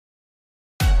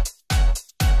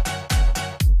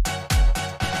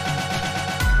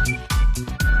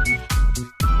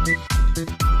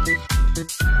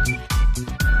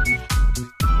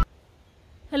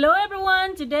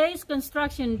today's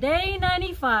construction, day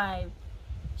 95.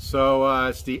 So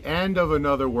it's the end of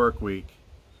another work week.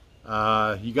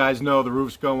 You guys know the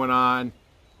roof's going on,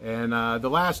 and the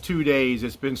last 2 days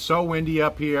it's been so windy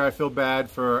up here. I feel bad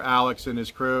for Alex and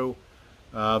his crew.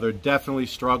 They're definitely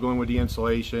struggling with the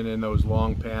insulation in those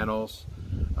long panels.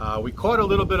 We caught a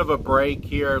little bit of a break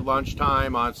here at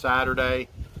lunchtime on Saturday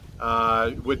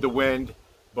with the wind,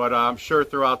 but I'm sure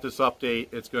throughout this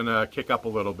update it's going to kick up a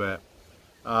little bit.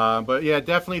 But yeah,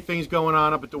 definitely things going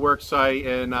on up at the work site,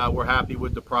 and we're happy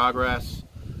with the progress.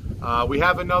 We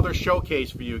have another showcase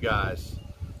for you guys.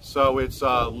 So it's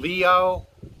Leo.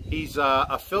 He's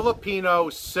a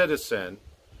Filipino citizen,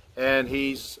 and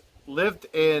he's lived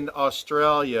in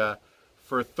Australia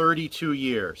for 32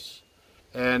 years.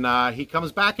 And he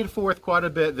comes back and forth quite a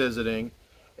bit visiting,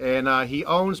 and he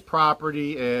owns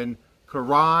property in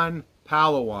Coron,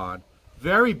 Palawan.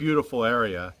 Very beautiful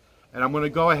area. And I'm going to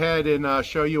go ahead and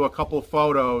show you a couple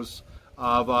photos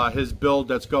of his build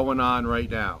that's going on right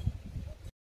now.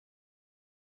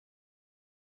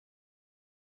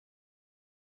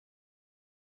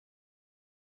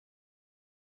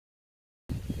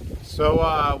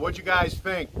 So what'd you guys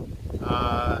think?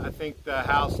 I think the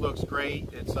house looks great.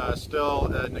 It's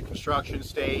still in the construction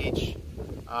stage.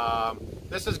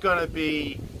 This is going to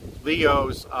be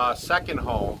Leo's second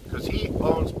home, because he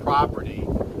owns property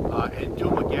in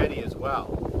Dumaguete as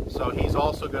well. So he's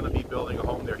also going to be building a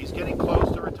home there. He's getting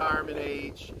close to retirement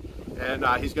age, and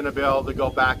he's going to be able to go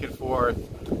back and forth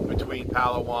between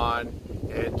Palawan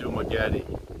and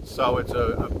Dumaguete. So it's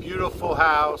a beautiful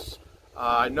house.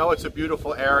 I know it's a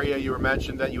beautiful area. You were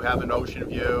mentioned that you have an ocean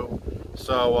view.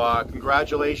 So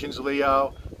congratulations,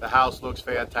 Leo. The house looks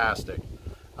fantastic.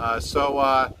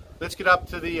 So let's get up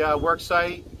to the work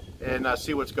site and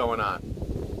see what's going on.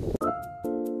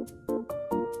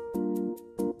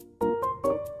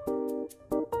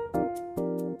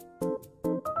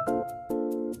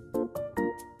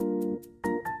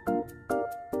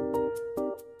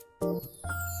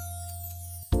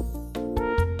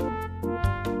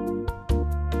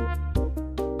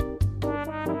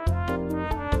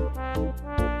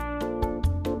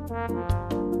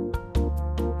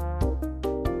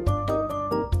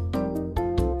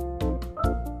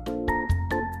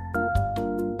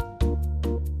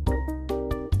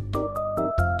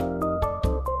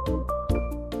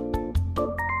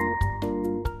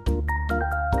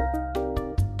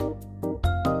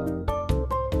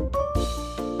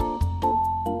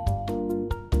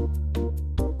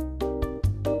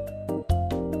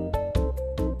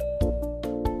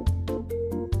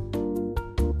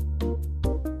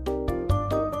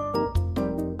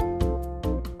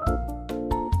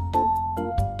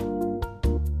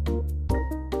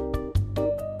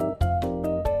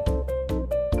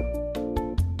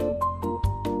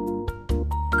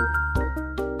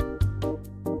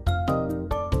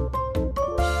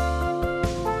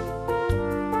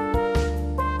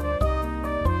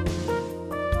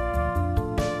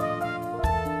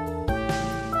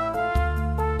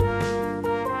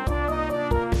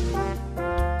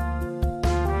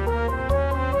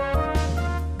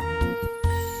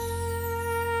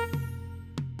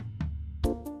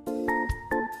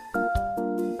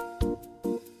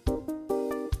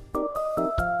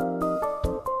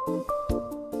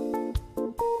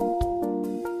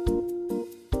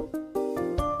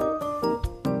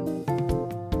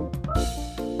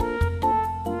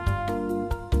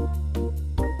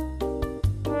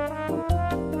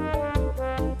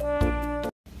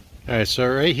 Alright,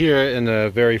 so right here in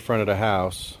the very front of the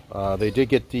house, they did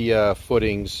get the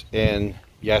footings in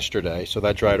yesterday, so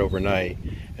that dried overnight.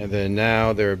 And then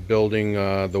now they're building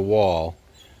the wall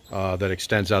that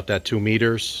extends out that 2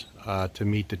 meters to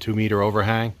meet the 2-meter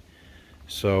overhang.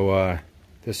 So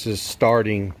this is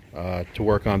starting to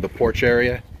work on the porch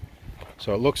area.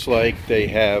 So it looks like they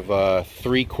have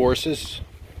 3 courses.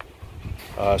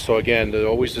 So again, they're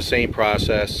always the same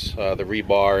process, the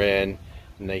rebar in,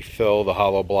 and they fill the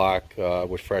hollow block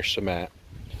with fresh cement.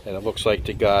 And it looks like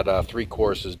they got 3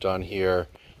 courses done here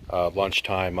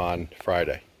lunchtime on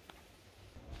Friday.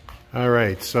 All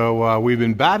right, so we've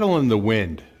been battling the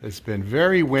wind. It's been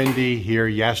very windy here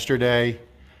yesterday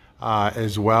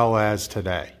as well as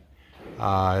today.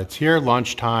 It's here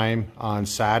lunchtime on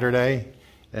Saturday,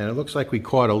 and it looks like we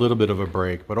caught a little bit of a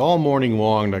break, but all morning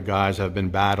long the guys have been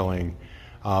battling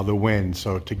the wind.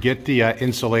 So to get the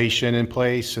insulation in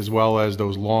place as well as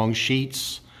those long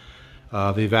sheets,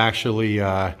 they've actually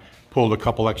pulled a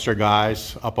couple extra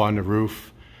guys up on the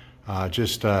roof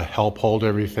just to help hold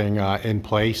everything in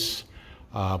place.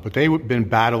 But they've been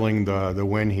battling the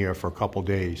wind here for a couple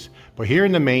days. But here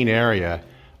in the main area,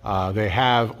 They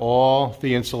have all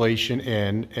the insulation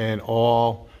in and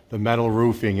all the metal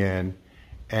roofing in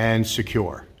and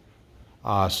secure.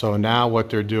 So now what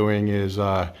they're doing is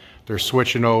they're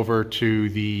switching over to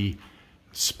the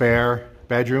spare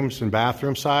bedrooms and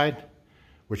bathroom side,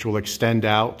 which will extend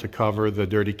out to cover the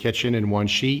dirty kitchen in one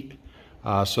sheet.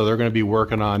 So they're going to be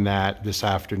working on that this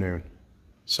afternoon.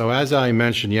 So as I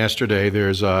mentioned yesterday,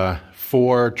 there's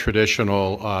 4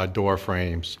 traditional door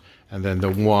frames and then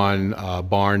the one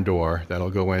barn door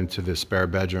that'll go into the spare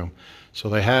bedroom. So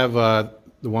they have the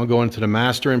one going to the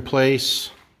master in place.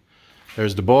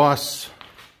 There's the boss.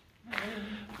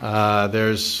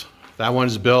 There's that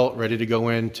one's built, ready to go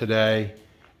in today.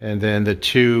 And then the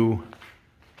 2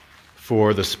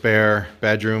 for the spare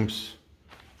bedrooms,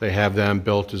 they have them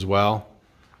built as well.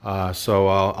 So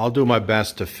I'll do my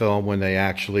best to film when they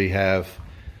actually have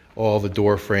all the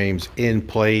door frames in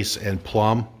place and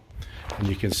plumb. And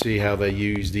you can see how they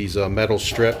use these metal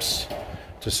strips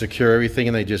to secure everything,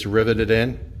 and they just rivet it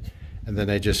in, and then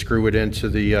they just screw it into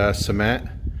the cement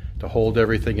to hold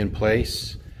everything in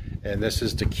place. And this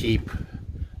is to keep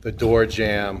the door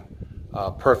jamb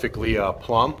perfectly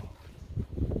plumb,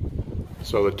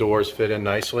 so the doors fit in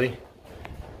nicely.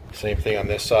 Same thing on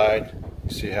this side.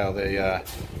 You see how they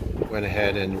went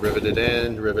ahead and riveted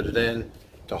in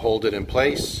to hold it in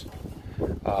place,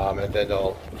 and then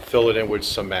they'll fill it in with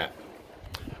cement.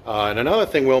 And another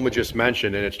thing Wilma just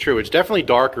mentioned, and it's true, it's definitely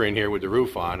darker in here with the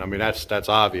roof on. I mean, that's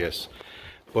obvious,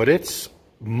 but it's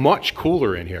much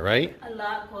cooler in here, right? A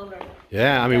lot cooler.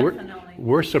 Yeah, I mean,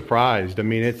 we're surprised. I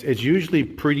mean, it's usually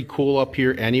pretty cool up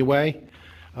here anyway.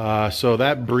 So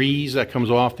that breeze that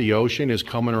comes off the ocean is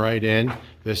coming right in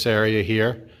this area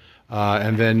here.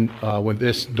 And then when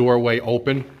this doorway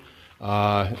open,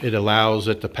 it allows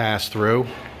it to pass through.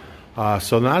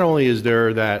 So not only is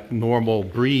there that normal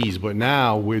breeze, but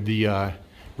now with the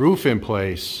roof in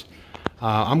place,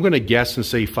 I'm going to guess and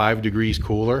say 5 degrees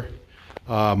cooler.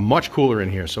 Much cooler in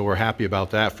here, so we're happy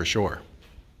about that for sure.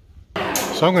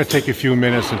 So I'm going to take a few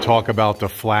minutes and talk about the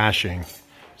flashing.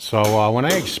 So when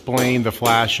I explain the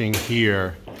flashing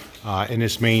here in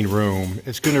this main room,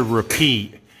 it's going to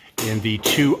repeat in the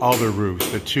 2 other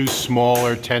roofs, the 2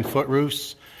 smaller 10-foot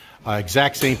roofs.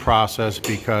 Exact same process,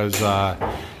 because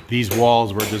these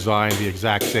walls were designed the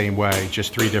exact same way,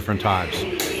 just 3 different times.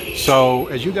 So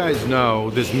as you guys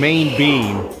know, this main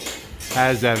beam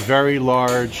has that very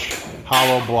large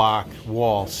hollow block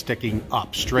wall sticking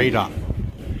up, straight up.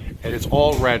 And it's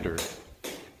all rendered.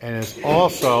 And it's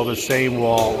also the same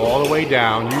wall all the way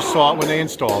down. You saw it when they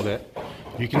installed it.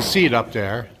 You can see it up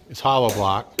there. It's hollow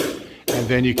block. And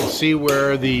then you can see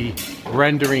where the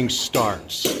rendering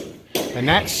starts. And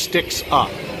that sticks up.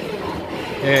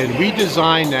 And we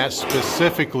designed that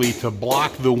specifically to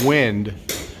block the wind.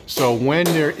 So when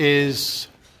there is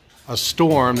a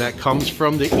storm that comes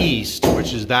from the east,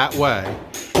 which is that way,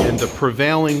 and the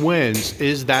prevailing winds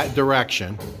is that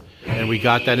direction, and we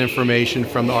got that information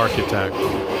from the architect,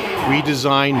 we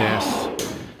designed this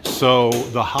so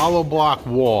the hollow block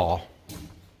wall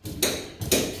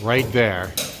right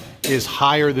there is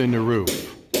higher than the roof.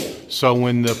 So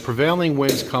when the prevailing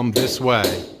winds come this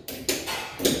way,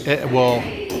 it will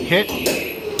hit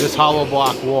this hollow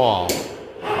block wall,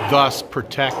 thus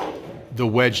protect the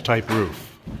wedge type roof.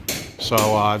 So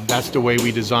that's the way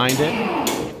we designed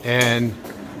it, and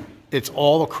it's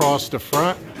all across the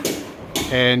front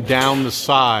and down the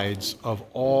sides of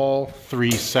all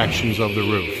 3 sections of the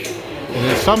roof. And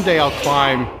then someday I'll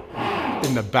climb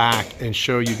in the back and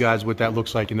show you guys what that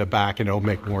looks like in the back, and it'll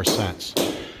make more sense.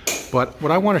 But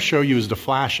what I want to show you is the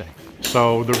flashing.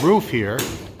 So the roof here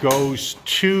goes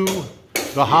to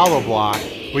the hollow block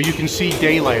where you can see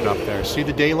daylight up there. See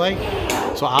the daylight?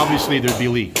 So obviously there'd be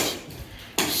leaks.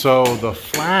 So the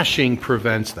flashing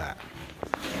prevents that.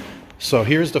 So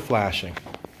here's the flashing.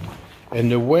 And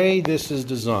the way this is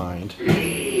designed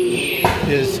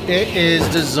is it is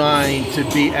designed to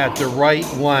be at the right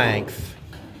length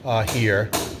here,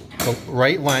 the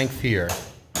right length here,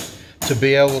 to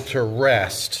be able to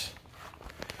rest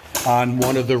on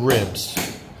one of the ribs.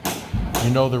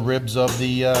 You know, the ribs of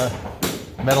the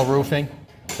metal roofing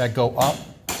that go up?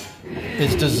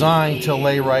 It's designed to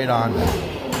lay right on them.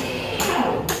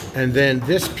 And then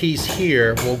this piece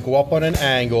here will go up on an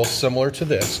angle similar to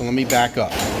this. So let me back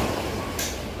up.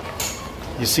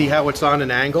 You see how it's on an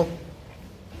angle?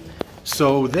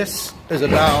 So this is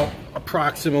about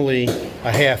approximately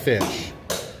a ½ inch.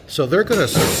 So they're going to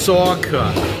saw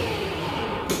cut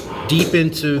deep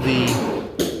into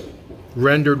the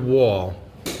rendered wall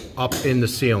up in the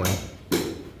ceiling,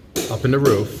 up in the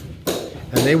roof,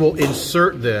 and they will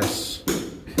insert this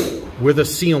with a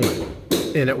sealant,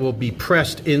 and it will be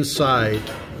pressed inside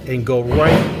and go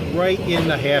right in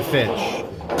the ½ inch.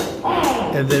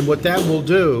 And then what that will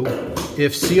do,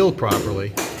 if sealed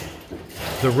properly,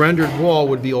 the rendered wall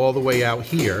would be all the way out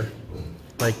here,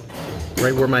 like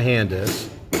right where my hand is.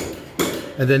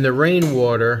 And then the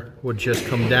rainwater would just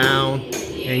come down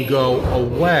and go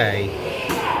away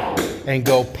and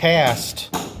go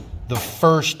past the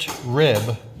first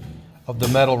rib of the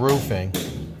metal roofing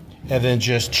and then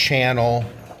just channel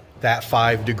that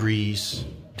 5 degrees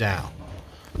down.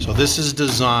 So this is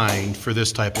designed for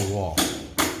this type of wall.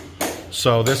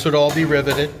 So this would all be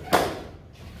riveted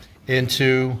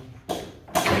into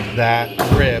that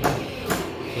rib.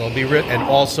 It'll be and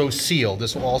also sealed.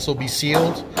 This will also be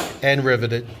sealed and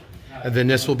riveted, and then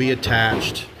this will be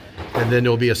attached, and then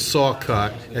there'll be a saw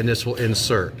cut, and this will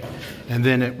insert. And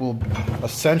then it will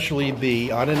essentially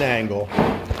be on an angle,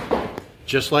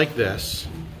 just like this,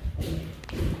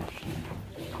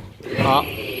 up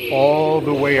all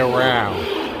the way around,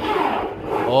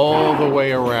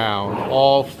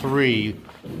 all 3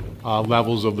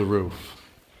 levels of the roof.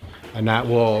 And that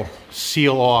will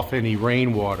seal off any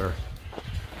rainwater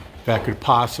that could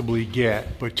possibly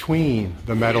get between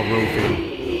the metal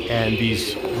roofing and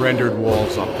these rendered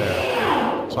walls up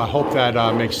there. So I hope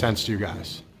that makes sense to you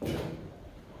guys.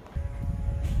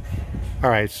 All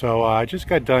right, so I just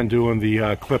got done doing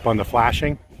the clip on the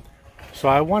flashing. So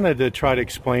I wanted to try to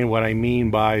explain what I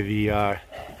mean by the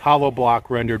hollow block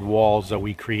rendered walls that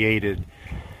we created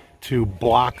to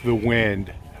block the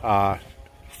wind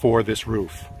for this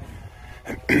roof.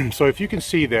 So if you can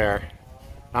see there,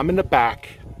 I'm in the back,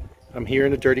 I'm here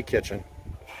in the dirty kitchen,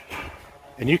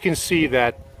 and you can see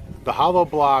that the hollow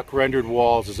block rendered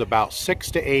walls is about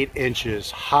 6 to 8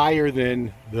 inches higher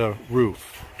than the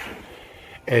roof,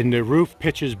 and the roof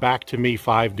pitches back to me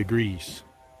 5 degrees.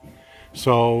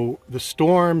 So the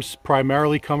storms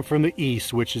primarily come from the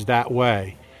east, which is that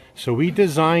way. So we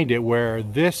designed it where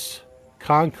this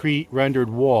concrete rendered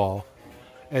wall,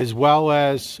 as well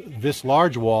as this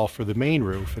large wall for the main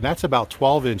roof, and that's about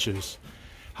 12 inches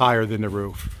higher than the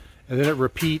roof. And then it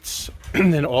repeats,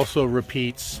 and then also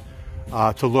repeats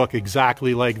to look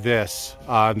exactly like this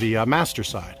on the master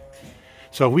side.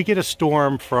 So if we get a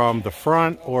storm from the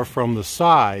front or from the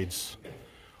sides,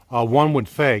 one would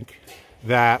think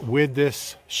that with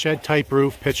this shed type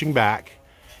roof pitching back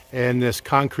and this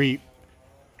concrete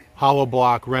hollow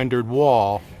block rendered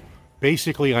wall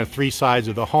basically on 3 sides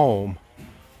of the home,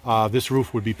 this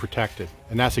roof would be protected.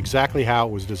 And that's exactly how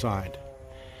it was designed.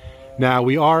 Now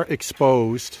we are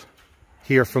exposed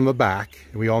here from the back,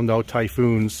 and we all know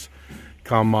typhoons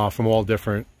come from all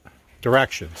different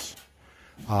directions,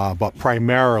 but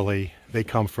primarily they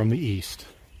come from the east.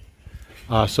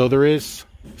 So there is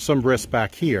some risk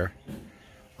back here,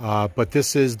 but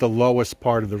this is the lowest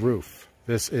part of the roof.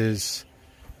 This is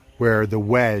where the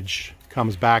wedge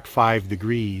comes back 5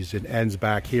 degrees and ends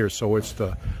back here, so it's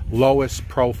the lowest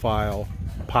profile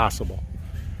possible.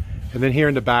 And then here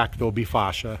in the back there'll be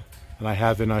fascia, and I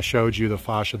haven't showed you the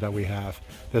fascia that we have.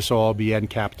 This will all be end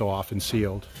capped off and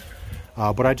sealed.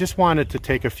 But I just wanted to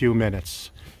take a few minutes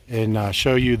and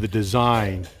show you the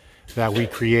design that we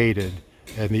created,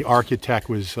 and the architect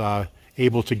was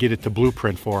able to get it to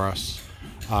blueprint for us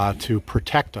to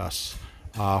protect us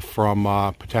from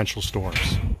potential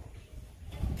storms.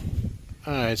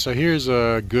 Alright, so here's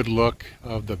a good look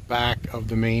of the back of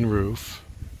the main roof.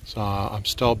 So I'm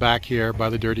still back here by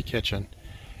the dirty kitchen,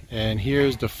 and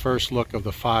here's the first look of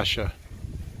the fascia.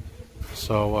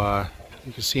 So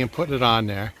you can see him putting it on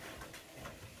there.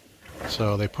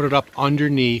 So they put it up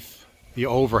underneath the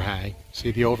overhang. See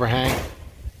the overhang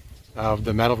of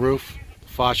the metal roof? The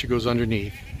fascia goes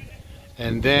underneath.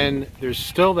 And then there's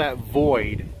still that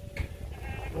void.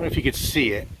 I don't know if you could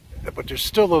see it, but there's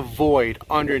still a void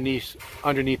underneath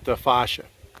the fascia.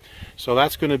 So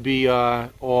that's going to be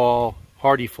all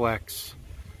HardieFlex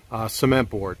cement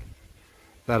board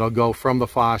that'll go from the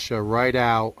fascia right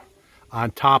out on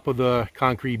top of the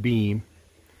concrete beam,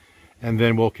 and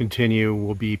then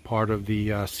will be part of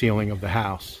the ceiling of the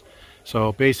house.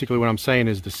 So basically what I'm saying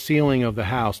is the ceiling of the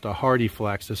house, the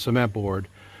HardieFlex, the cement board,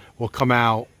 will come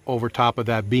out over top of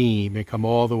that beam and come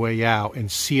all the way out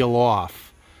and seal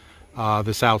off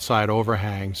this outside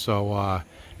overhang, so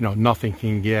you know, nothing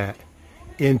can get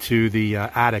into the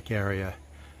attic area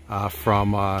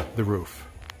from the roof.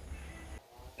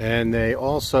 And they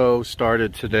also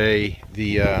started today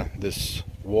this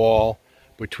wall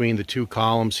between the 2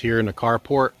 columns here in the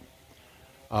carport,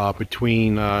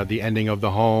 between the ending of the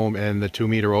home and the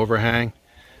 2-meter overhang.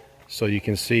 So you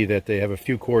can see that they have a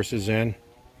few courses in,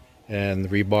 and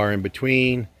the rebar in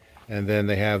between, and then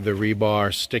they have the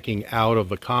rebar sticking out of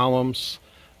the columns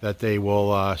that they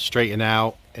will straighten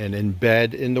out and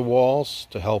embed in the walls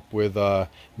to help with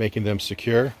making them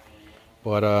secure.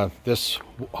 But this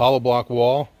hollow block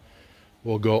wall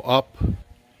will go up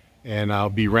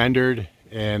and be rendered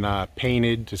and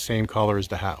painted the same color as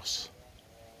the house.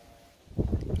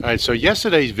 Alright, so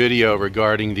yesterday's video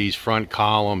regarding these front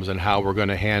columns and how we're going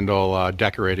to handle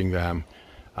decorating them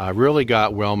really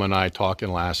got Wilma and I talking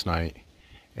last night.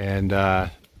 And I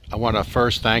want to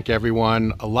first thank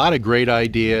everyone. A lot of great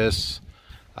ideas,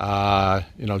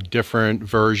 different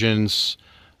versions.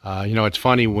 It's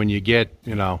funny when you get,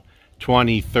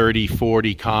 20, 30,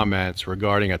 40 comments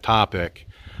regarding a topic.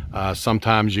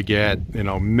 Sometimes you get,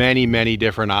 many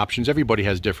different options. Everybody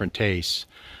has different tastes.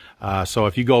 So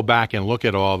if you go back and look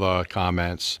at all the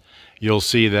comments, you'll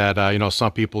see that,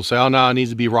 some people say, oh, no, it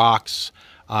needs to be rocks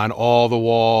on all the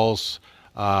walls,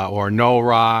 or no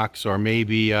rocks, or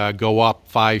maybe go up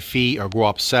 5 feet or go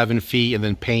up 7 feet and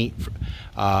then paint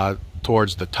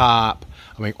towards the top.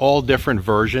 I mean, all different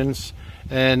versions.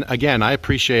 And again, I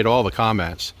appreciate all the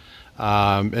comments.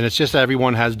 And it's just that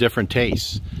everyone has different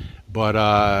tastes.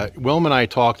 But Wilma and I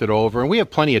talked it over, and we have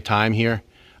plenty of time here.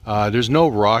 There's no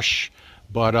rush.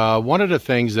 But one of the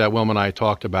things that Wilma and I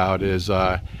talked about is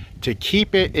to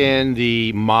keep it in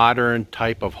the modern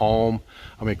type of home.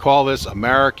 I mean, call this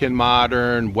American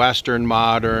modern, Western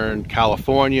modern,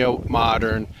 California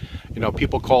modern.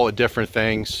 People call it different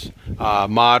things.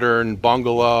 Modern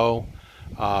bungalow,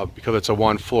 because it's a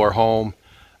one-floor home.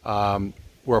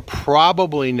 We're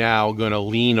probably now going to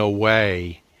lean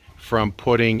away from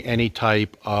putting any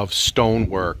type of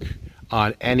stonework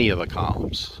on any of the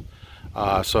columns.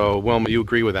 So, Wilma, you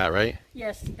agree with that, right?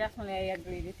 Yes, definitely I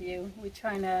agree with you. We're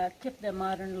trying to keep the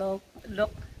modern look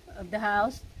of the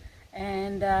house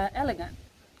and elegant.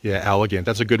 Yeah, elegant.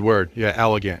 That's a good word. Yeah,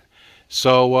 elegant.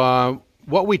 So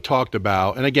what we talked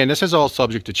about, and again, this is all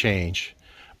subject to change,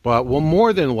 but we'll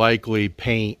more than likely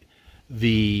paint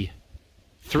the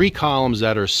 3 columns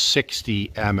that are 60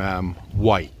 mm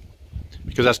white,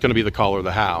 because that's going to be the color of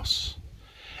the house.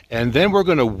 And then we're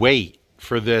going to wait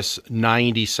for this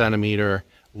 90 centimeter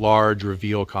large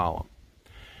reveal column.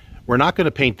 We're not going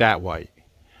to paint that white.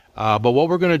 But what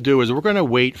we're going to do is we're going to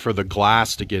wait for the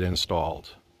glass to get installed.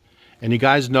 And you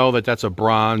guys know that that's a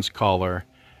bronze color.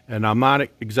 And I'm not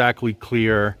exactly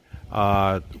clear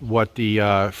what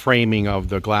the framing of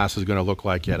the glass is going to look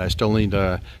like yet. I still need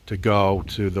to go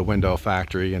to the window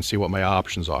factory and see what my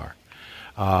options are.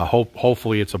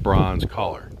 Hopefully it's a bronze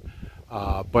color.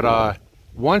 But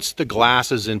once the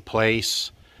glass is in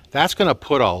place, that's going to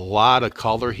put a lot of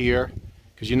color here,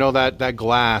 because that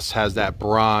glass has that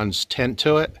bronze tint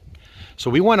to it. So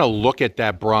we want to look at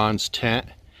that bronze tint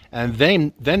and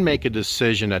then make a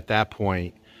decision at that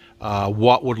point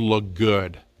what would look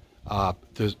good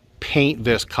to paint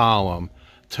this column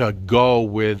to go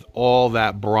with all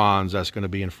that bronze that's going to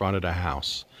be in front of the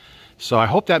house. So I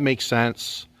hope that makes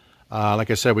sense.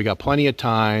 Like I said, we got plenty of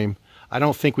time. I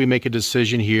don't think we make a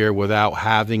decision here without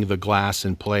having the glass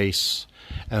in place.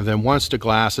 And then once the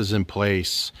glass is in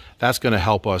place, that's going to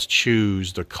help us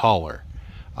choose the color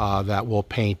that will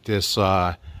paint this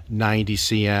 90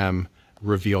 cm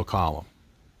reveal column.